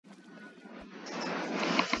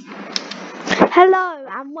Hello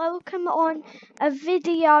and welcome on a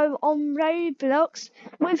video on Roblox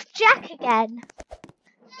with Jack again.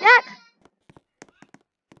 Jack?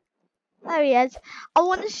 There he is. I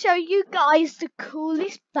want to show you guys the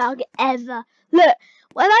coolest bug ever. Look,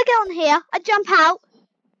 when I get on here, I jump out.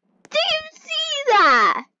 Do you see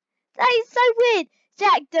that? That is so weird.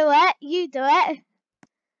 Jack, do it. You do it.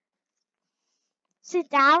 Sit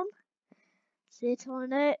down. Sit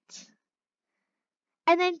on it.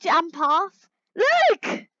 And then jump off. Look!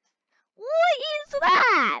 What is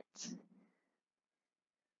that?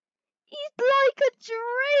 It's like a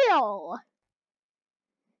drill.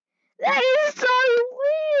 That is so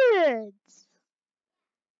weird.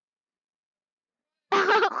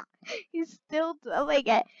 You're still doing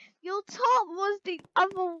it. Your top was the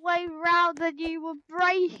other way round and you were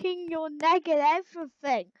breaking your neck and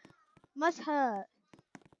everything. Must hurt.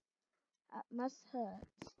 That must hurt.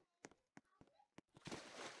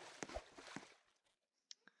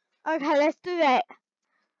 Okay, let's do it.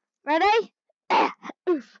 Ready?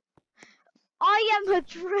 Oof. I am a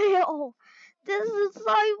drill. This is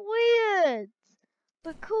so weird.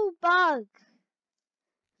 But cool bug.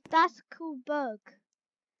 That's a cool bug.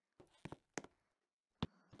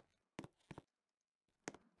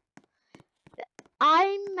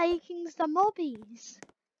 I'm making some obbies.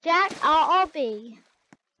 Jack, our obby.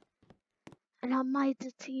 And I made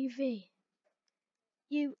the TV.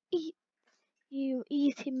 You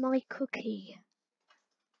eating my cookie.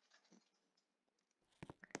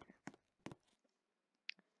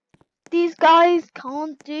 These guys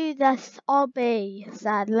can't do this obby,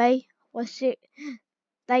 sadly.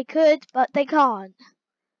 They could, but they can't.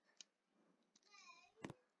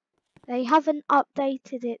 They haven't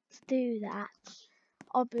updated it to do that.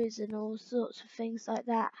 Obbies and all sorts of things like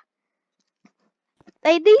that.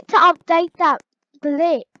 They need to update that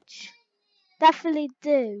glitch. Definitely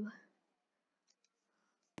do.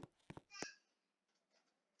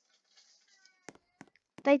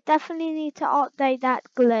 They definitely need to update that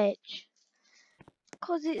glitch.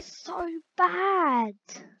 Because it's so bad.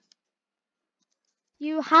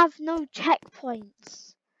 You have no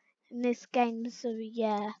checkpoints in this game, so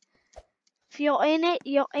yeah. If you're in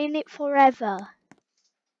it forever.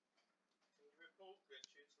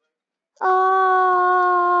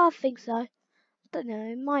 I think so. Don't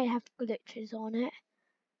know, it might have glitches on it.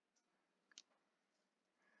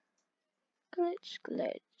 Glitch.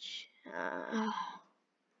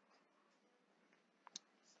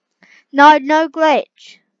 No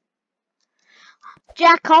glitch.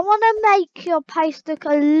 Jack, I want to make your place look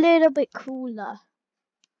a little bit cooler.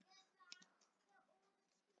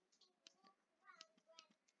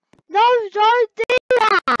 No, don't do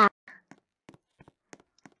that.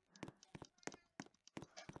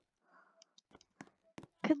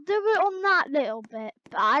 Can do it on that little bit,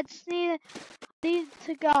 but I just need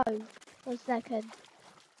to go for a second.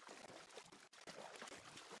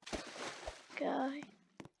 Go.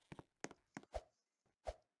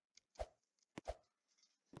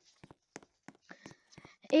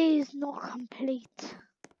 It is not complete.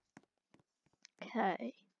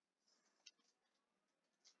 Okay.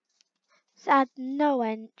 Said no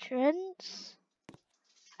entrance.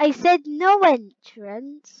 I said no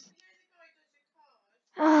entrance.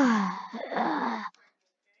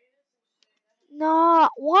 No,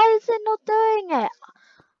 why is it not doing it?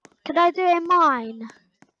 Can I do it in mine?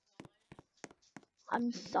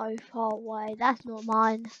 I'm so far away. That's not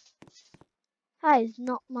mine. That is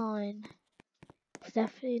not mine. It's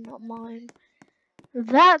definitely not mine.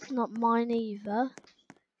 That's not mine either.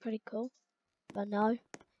 Pretty cool. But no,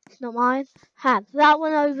 it's not mine. That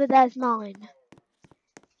one over there's mine.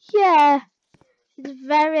 Yeah. It's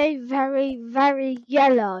very, very, very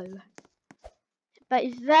yellow. But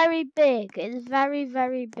it's very big. It's very,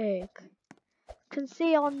 very big. You can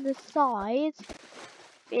see on the side,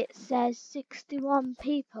 it says 61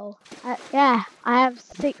 people. Yeah, I have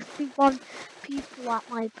 61 people at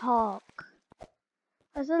my park.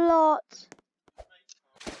 That's a lot.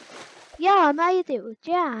 Yeah, I made it with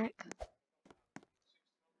Jack.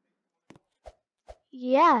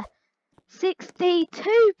 Yeah,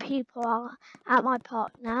 62 people are at my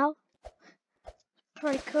park now.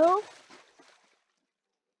 Pretty cool.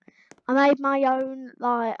 I made my own,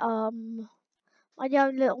 my own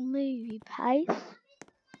little movie place.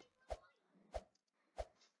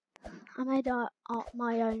 I made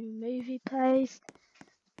my own movie place.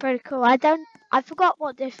 Pretty cool. I forgot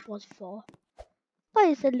what this was for. But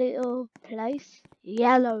it's a little place.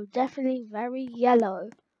 Yellow, definitely very yellow.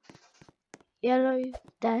 Yellow,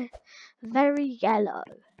 very yellow.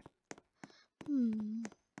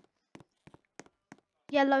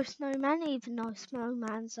 yellow snowman, even though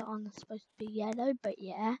snowmans aren't supposed to be yellow, but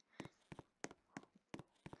yeah.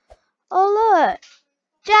 Oh look,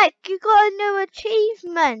 Jack, you got a new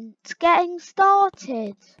achievement, getting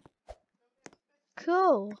started.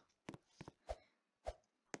 Cool.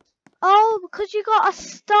 Oh, because you got a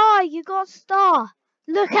star,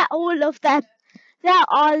 Look at all of them. There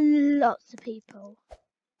are lots of people.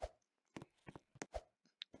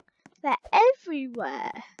 They're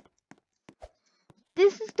everywhere.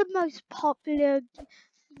 This is the most popular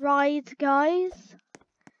ride, guys.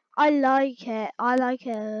 I like it. I like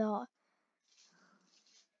it a lot.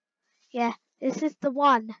 Yeah, this is the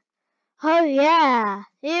one. Oh yeah,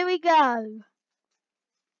 here we go.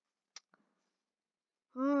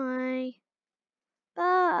 Hi.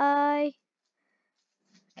 Bye.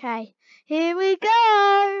 Okay, here we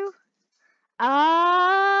go.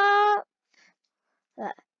 Up.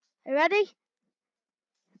 Ready?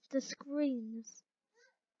 The screens.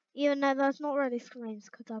 Even though there's not really screens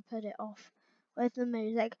because I put it off with the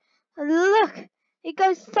music. Look, it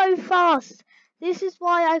goes so fast. This is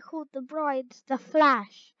why I called the brides the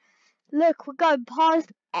Flash. Look, we're going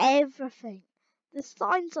past everything. The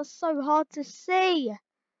signs are so hard to see.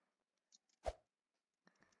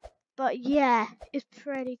 But yeah, it's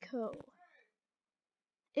pretty cool.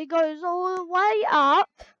 It goes all the way up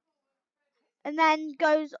and then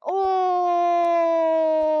goes all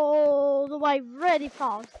the way really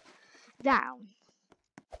fast down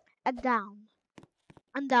and down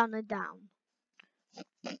and down and down.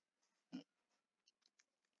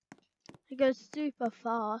 It goes super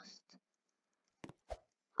fast.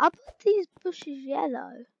 I put these bushes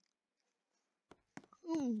yellow.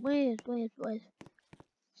 Weird.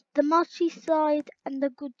 The mushy side and the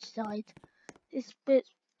good side. This bit's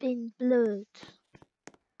been blurred.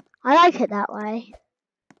 I like it that way.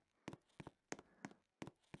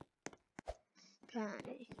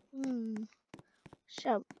 Okay.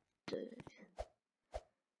 Shall do.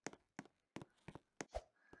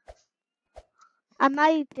 I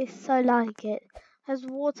made this so like it. There's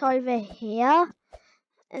water over here.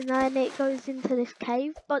 And then it goes into this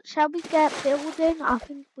cave. But shall we get building? I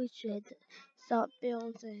think we should start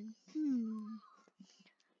building.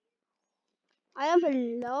 I have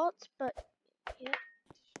a lot, but yeah.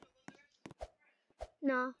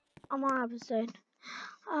 No, I might have a soon.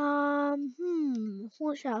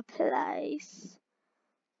 What shall I place?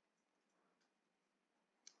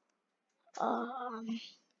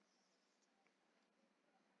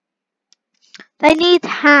 They need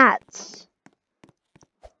hats.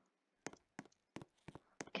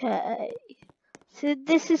 Okay. So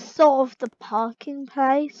this is sort of the parking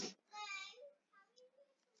place.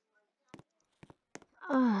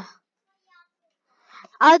 I'll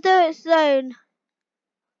do it soon.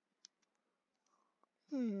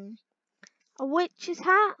 A witch's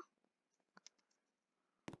hat?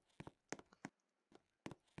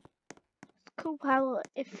 It's cool how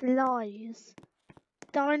it flies.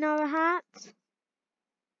 Dino hat?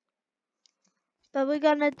 But we're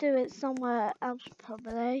gonna do it somewhere else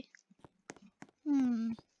probably.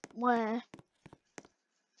 Where?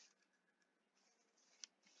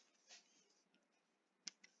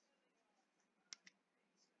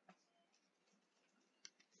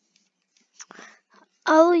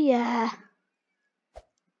 Oh yeah.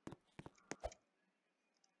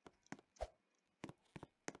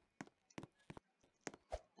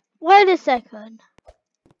 Wait a second.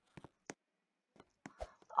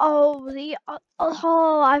 I've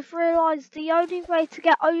realised the only way to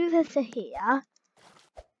get over to here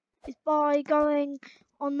is by going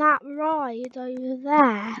on that ride over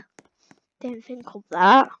there. Didn't think of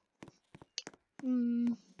that.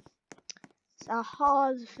 It's a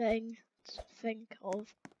hard thing to think of.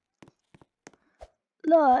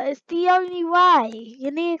 Look, it's the only way.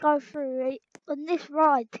 You need to go through it on this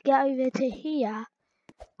ride to get over to here.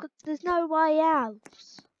 'Cause there's no way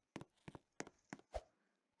else.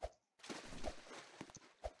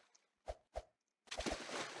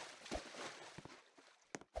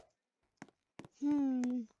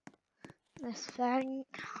 Let's think.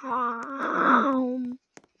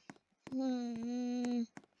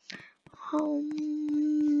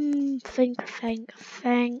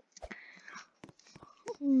 Think.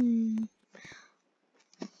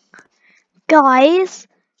 Guys,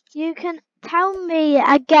 you can tell me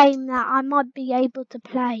a game that I might be able to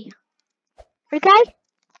play. Okay?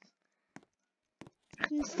 I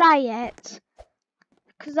can say it.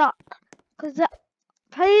 Cause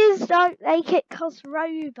please don't make it cost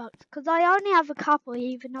Robux. Cause I only have a couple,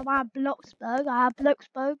 even though I have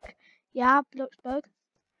Bloxburg. Yeah, Bloxburg.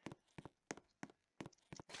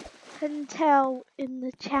 Can tell in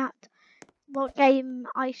the chat what game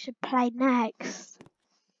I should play next.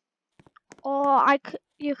 Or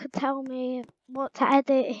you could tell me what to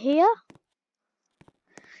edit here.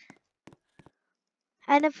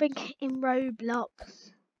 Anything in Roblox.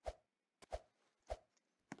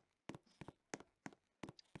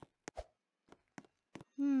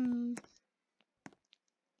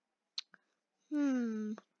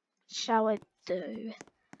 Shall I do?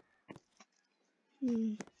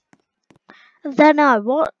 I don't know,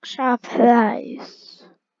 what shall I place?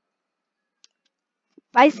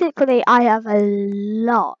 Basically, I have a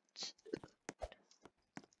lot.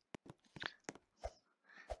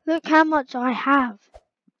 Look how much I have.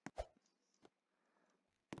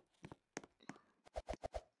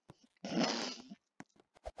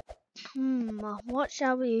 What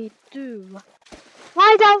shall we do?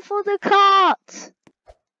 Lie down for the cart!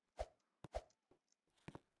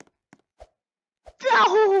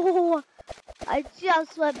 Oh! I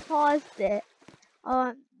just went past it.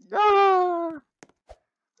 Oh, no!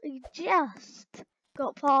 I just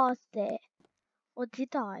got past it. Or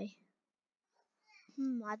did I?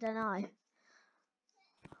 I don't know.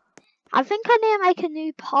 I think I need to make a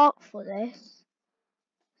new park for this.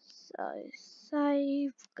 So,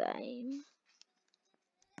 save game.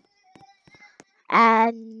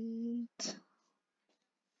 And... is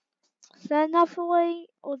there another way?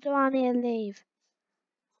 Or do I need to leave?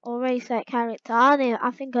 Or reset character?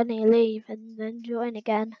 I think I need to leave and then join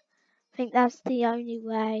again. I think that's the only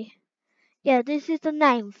way. Yeah, this is the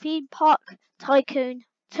name. Theme Park Tycoon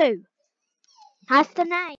 2. That's the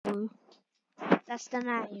name. That's the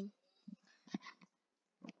name.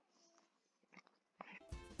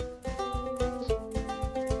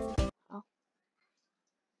 Oh.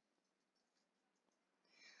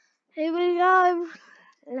 Here we go.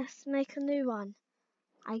 Let's make a new one,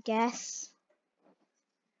 I guess.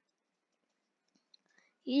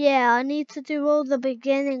 Yeah, I need to do all the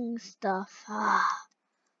beginning stuff.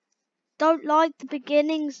 Don't like the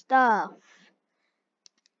beginning stuff.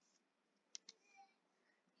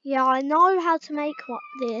 Yeah, I know how to make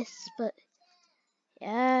this, but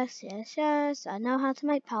yes, I know how to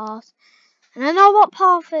make paths. And I know what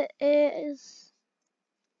path it is.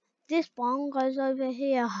 This one goes over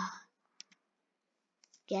here.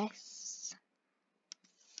 Yes.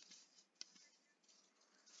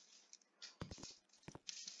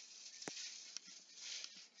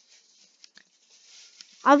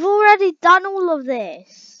 I've already done all of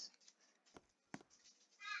this.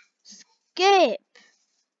 Skip.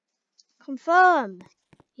 Confirm.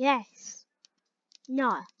 Yes.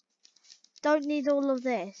 No. Don't need all of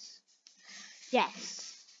this.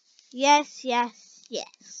 Yes. Yes, yes,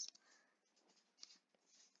 yes.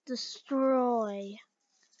 Destroy.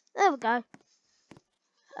 There we go.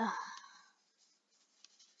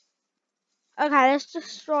 Okay, let's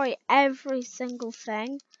destroy every single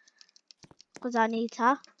thing. Because I need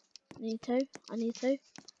to.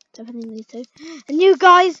 Definitely need to. And you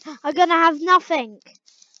guys are going to have nothing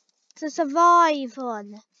to survive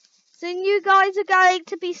on. So you guys are going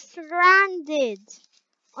to be stranded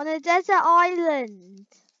on a desert island.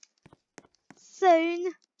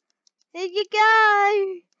 Soon. Here you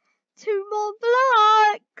go. 2 more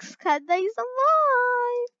blocks. Can they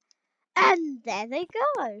survive? And there they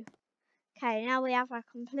go. Okay, now we have a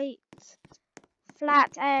complete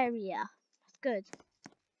flat area. That's good.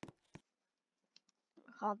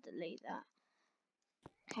 I can't delete that.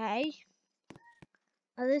 Okay.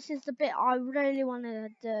 Now this is the bit I really wanted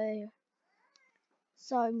to do.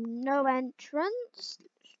 So no entrance. Let's do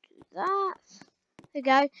that. There we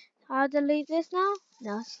go. I'll delete this now.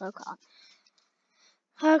 No, I still can't.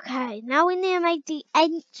 Okay, now we need to make the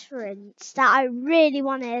entrance that I really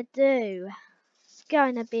wanted to do. It's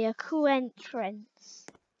going to be a cool entrance.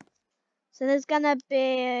 So there's going to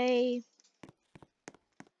be...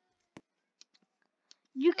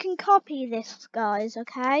 You can copy this, guys,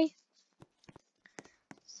 okay?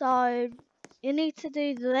 So you need to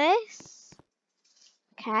do this.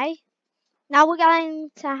 Okay. Now we're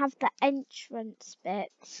going to have the entrance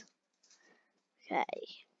bit. Okay.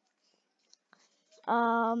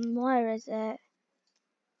 Where is it?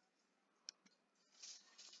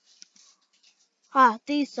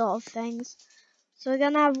 These sort of things. So we're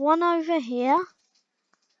gonna have one over here,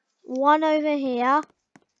 one over here,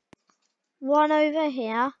 one over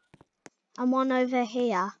here, and one over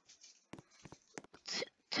here.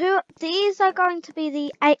 These are going to be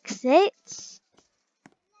the exits.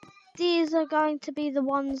 These are going to be the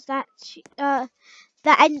ones that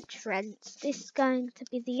the entrance. This is going to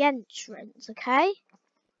be the entrance, okay?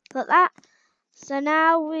 Got that? So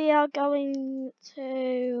now we are going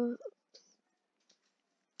to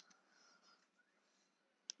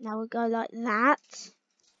Now we'll go like that,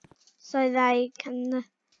 so they can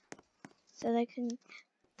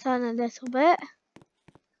turn a little bit.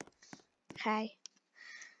 Okay.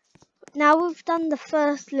 Now we've done the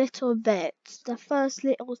first little bit, the first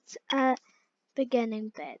little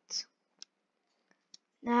beginning bit.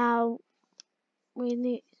 Now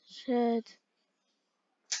we should.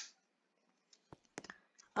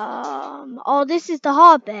 Oh, this is the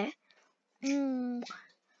hard bit.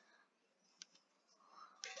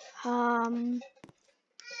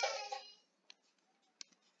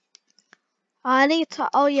 I need to.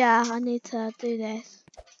 Oh yeah, I need to do this.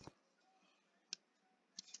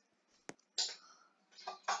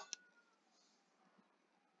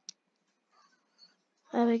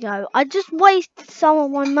 There we go. I just wasted some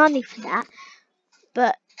of my money for that,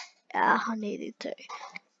 but I needed to.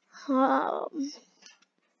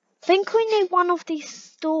 Think we need one of these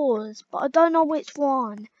stores, but I don't know which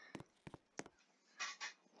one.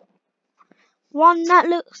 One that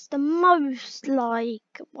looks the most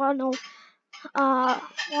like one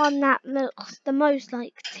that looks the most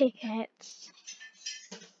like tickets.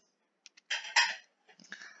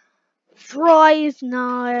 Fries,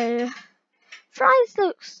 no. Fries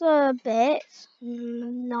looks a bit.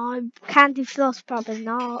 No. Candy floss, probably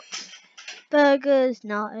not. Burgers,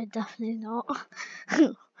 no, definitely not.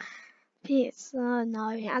 Pizza,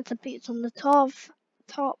 no. Add the pizza on the top.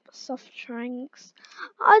 Soft drinks.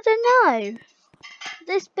 I don't know.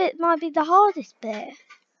 This bit might be the hardest bit.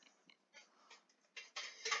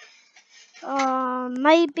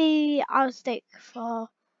 Maybe I'll stick for.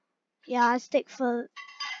 Yeah, I'll stick for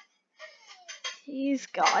these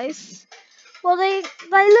guys. Well, they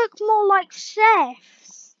look more like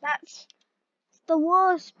chefs. That's the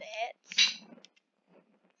worst bit.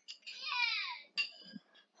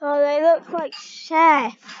 So they look like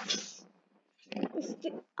chefs.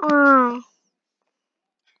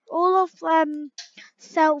 All of them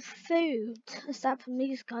sell food, except from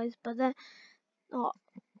these guys, but they're not.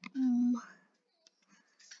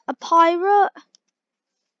 A pirate?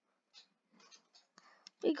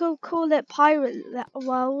 We could call it Pirate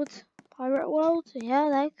World. Pirate World? Yeah,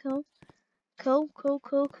 they're cool.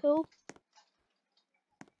 Cool.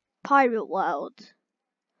 Pirate World.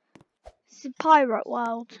 It's a Pirate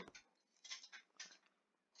World.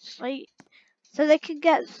 Sweet. So they could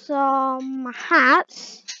get some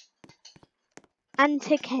hats and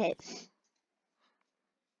tickets.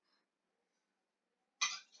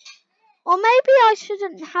 Or maybe I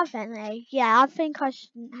shouldn't have any. Yeah, I think I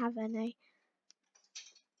shouldn't have any.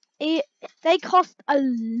 They cost a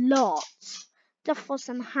lot just for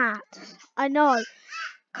some hats. I know.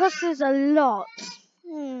 Costs us a lot.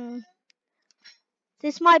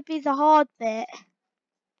 This might be the hard bit.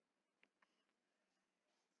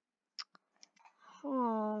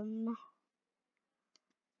 Oh,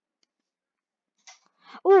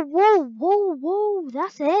 whoa.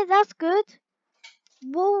 That's it. That's good.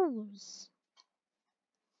 Walls.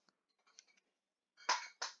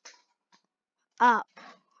 Up.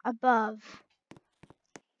 Above.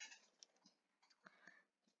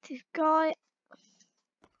 This guy.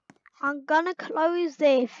 I'm gonna close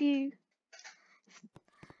this.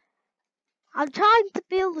 I'm trying to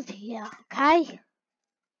build here, okay?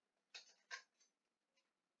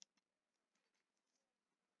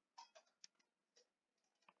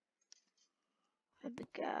 There we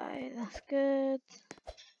go. That's good.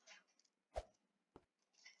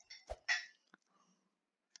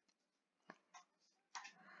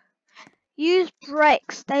 Use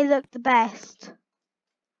bricks, they look the best.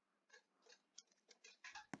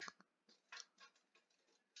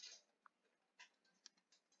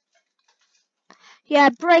 Yeah,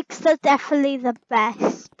 bricks are definitely the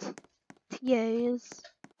best to use.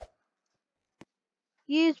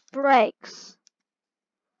 Use bricks.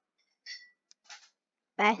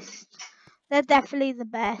 Best. They're definitely the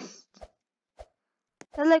best.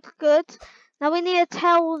 They look good. Now we need to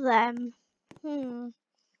tell them.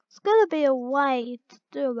 It's gonna be a way to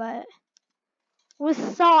do it.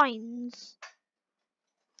 With signs.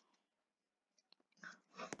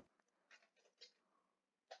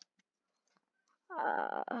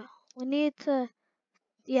 We need to,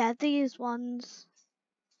 yeah, these ones.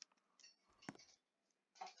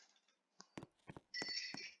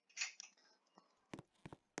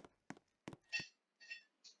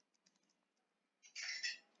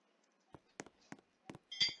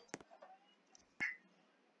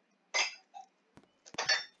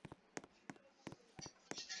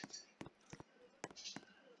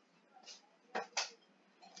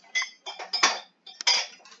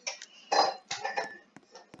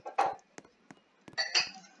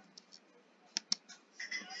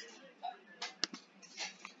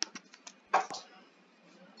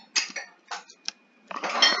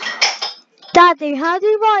 Daddy, how do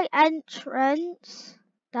you write entrance?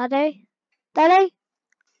 Daddy? Daddy?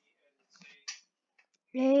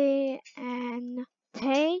 E-N-T?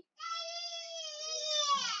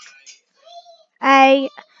 A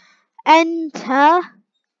enter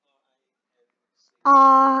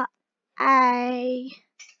R A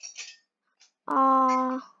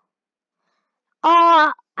R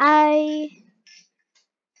R A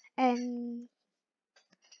N.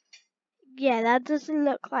 Yeah, that doesn't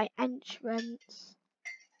look like entrance.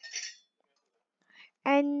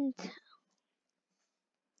 And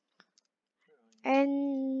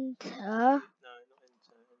enter. No, not enter.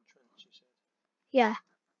 Entrance, you said. Yeah.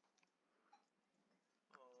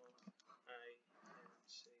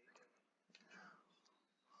 R-A-N-C.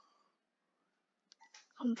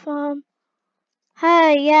 Confirm.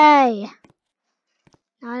 Hey, yay!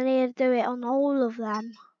 I need to do it on all of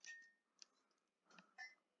them.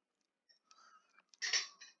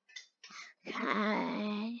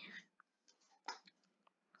 Okay.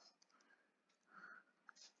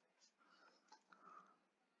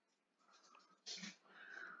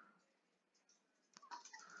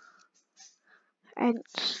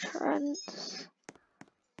 Entrance.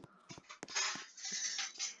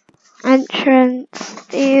 Entrance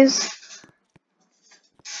is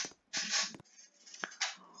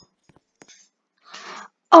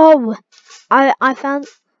I found.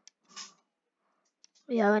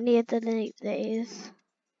 Yeah, I need to delete these.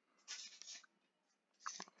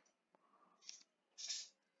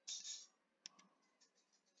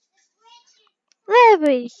 There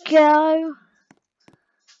we go.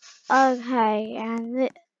 Okay, and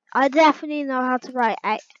I definitely know how to write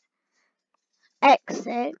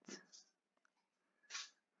exit.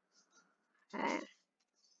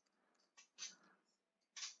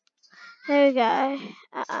 Here we go.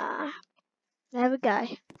 There we go.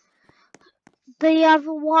 The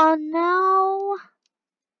other one now.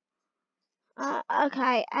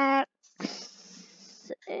 Okay, exit.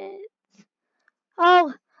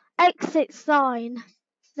 Oh, exit sign.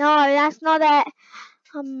 No, that's not it.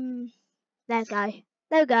 There we go.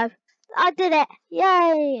 There we go. I did it.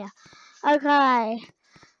 Yay. Okay.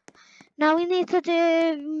 Now we need to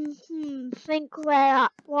do, think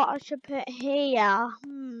what I should put here.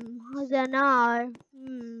 I don't know.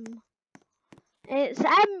 It's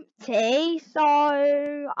empty, so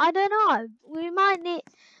I don't know. We might need,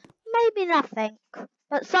 maybe nothing.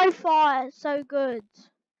 But so far, it's so good.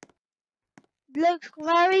 Looks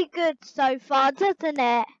very good so far, doesn't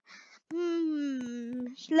it?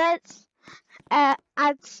 Let's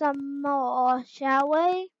add some more, shall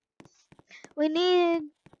we? We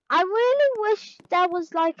need. I really wish there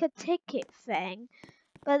was like a ticket thing,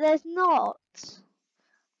 but there's not.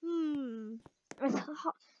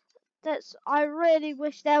 I really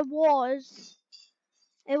wish there was.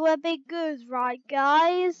 It would be good, right,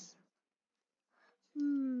 guys?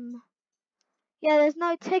 Yeah, there's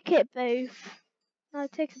no ticket booth. No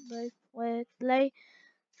ticket booth, weirdly.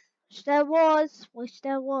 Wish there was. Wish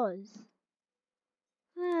there was.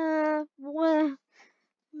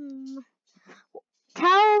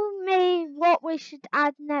 Tell me what we should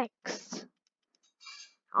add next.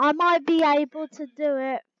 I might be able to do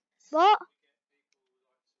it. What?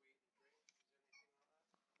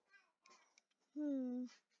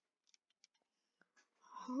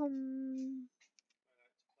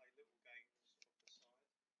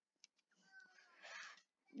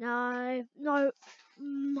 No.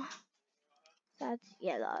 That's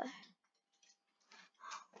yellow.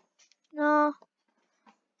 No.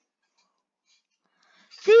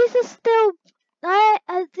 These are still.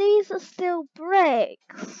 These are still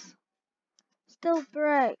bricks. Still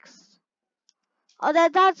bricks. Oh,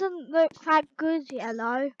 that doesn't look that good,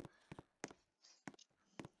 yellow.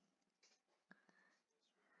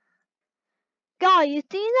 Guys,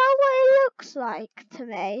 do you know what it looks like to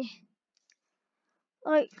me?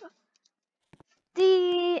 Like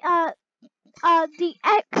the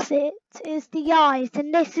exit is the eyes,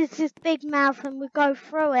 and this is his big mouth, and we go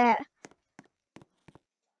through it.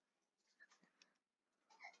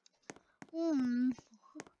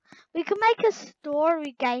 We can make a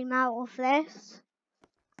story game out of this.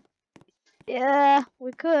 Yeah,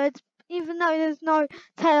 we could, even though there's no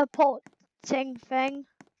teleporting thing.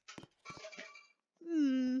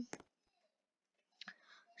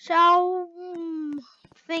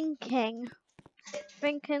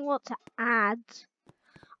 Thinking what to add.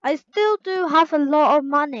 I still do have a lot of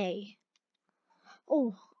money.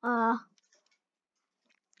 Thought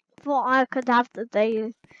I could have the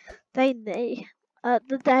daily,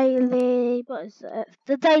 what is it?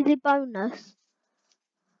 The daily bonus.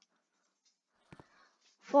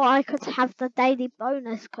 thought I could have the daily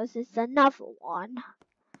bonus because it's another one.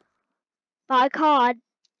 But I can't,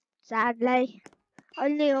 sadly.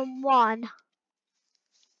 Only on one.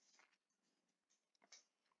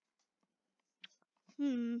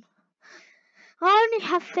 I only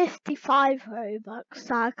have 55 Robux,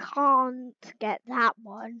 so I can't get that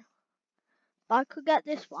one. But I could get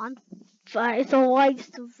this one. But it's a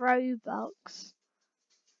waste of Robux.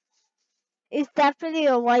 It's definitely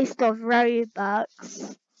a waste of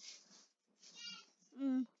Robux.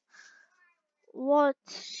 What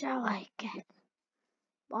shall I get?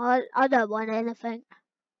 Well, I don't want anything.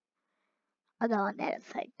 I don't want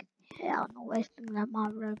anything. Yeah, I'm not wasting that my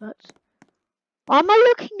Robux. Why am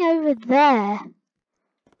I looking over there?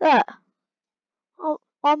 Look.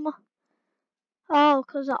 Oh,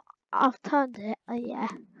 because I've turned it. Oh, yeah.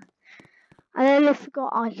 I nearly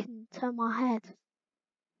forgot I can turn my head.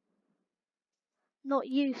 Not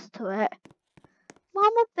used to it. Well,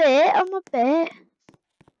 I'm a bit.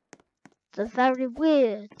 It's very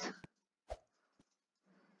weird.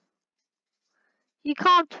 You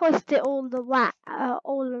can't twist it all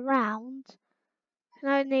around. You can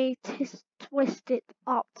only twist it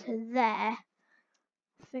up to there. I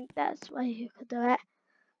think that's where you could do it.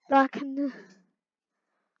 But I can.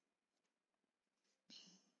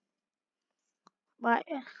 Right.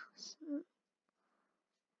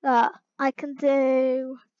 Look, I can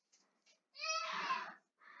do.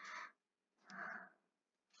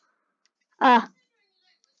 I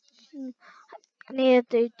need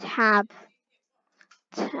to do tab.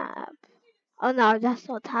 Oh no, that's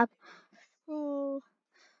not tab. Oh,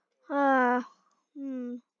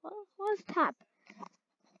 what's tab?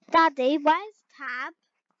 Daddy, where's tab?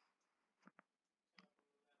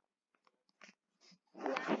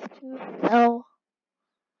 Oh.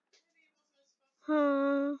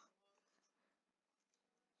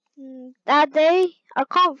 Daddy, I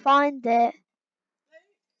can't find it.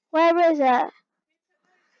 Where is it?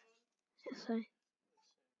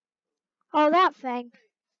 Oh, that thing.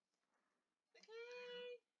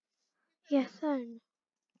 Yes, soon.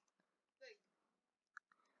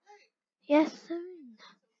 Yes, soon.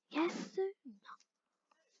 Yes, soon.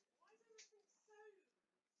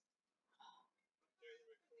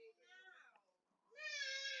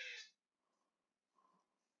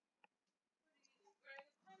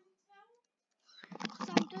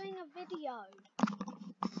 So I'm doing a video.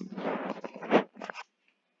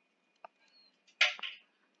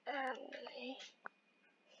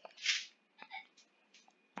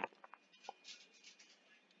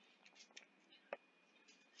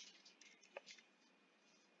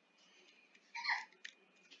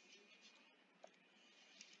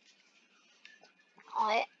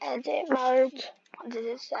 Edit mode. What did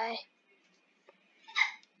it say?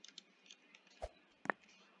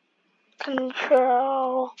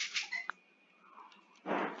 Control.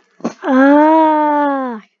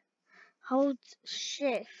 Hold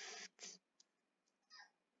shift.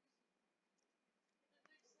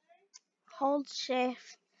 Hold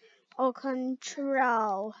shift or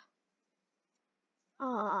control.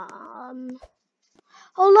 Oh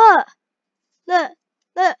look,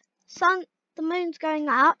 the moon's going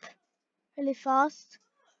up really fast.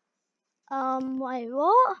 Wait,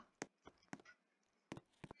 what?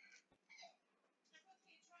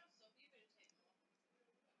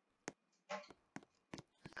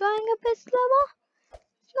 Going a bit slower?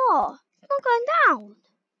 No, it's not going down.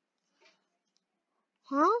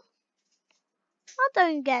 Huh? I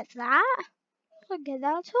don't get that. I don't get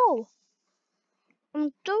that at all.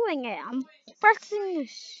 I'm doing it. I'm pressing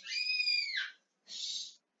this.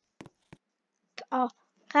 Oh,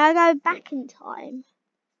 can I go back in time?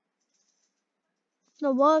 It's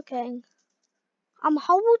not working. I'm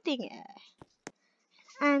holding it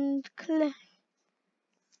and click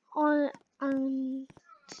on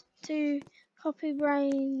to copy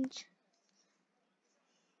range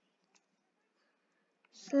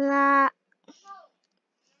slash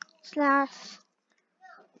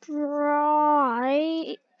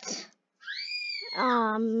bright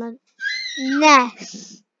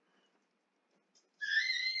nest.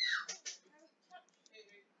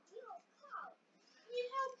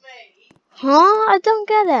 Huh? I don't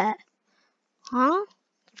get it. Huh?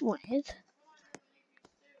 Weird.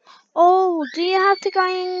 Oh, do you have to go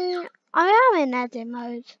in? I am in edit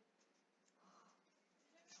mode.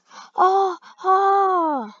 Oh.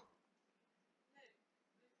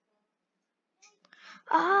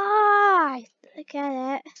 I get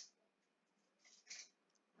it.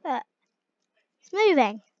 Look. It's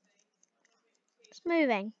moving. It's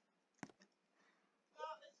moving.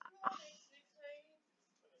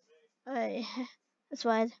 Oh, yeah. That's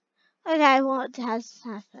weird. Okay, what has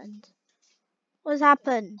happened? What's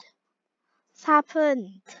happened? What's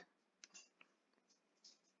happened?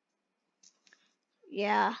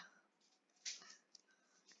 Yeah.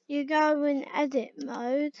 You go in edit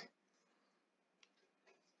mode.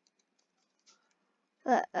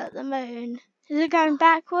 Look at the moon. Is it going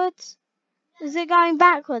backwards? Is it going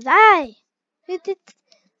backwards? Hey! Who did...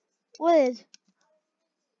 Weird.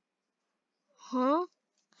 Huh?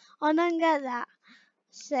 I don't get that.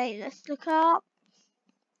 Say, let's look up.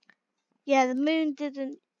 Yeah, the moon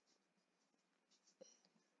didn't...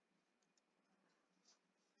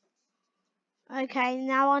 Okay,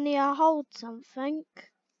 now I need to hold something.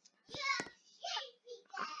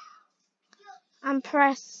 And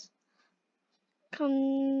press...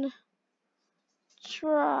 Control.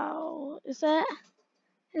 Is it?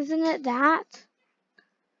 Isn't it that?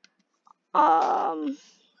 Oh.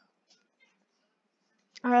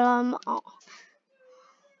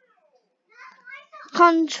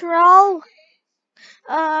 Control.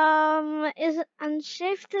 Is it and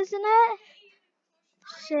shift, isn't it?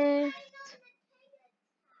 Shift.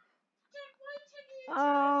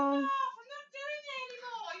 I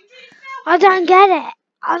don't get it.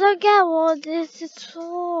 I don't get what this is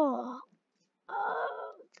for.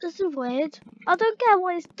 This is weird. I don't get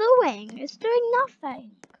what it's doing. It's doing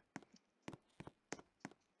nothing.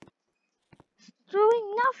 It's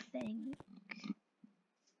doing nothing.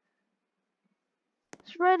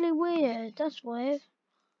 It's really weird. That's weird.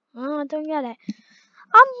 Oh, I don't get it.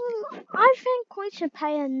 I think we should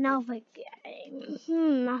play another game.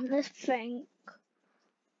 Let's think.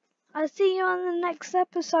 I'll see you on the next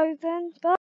episode then. Bye.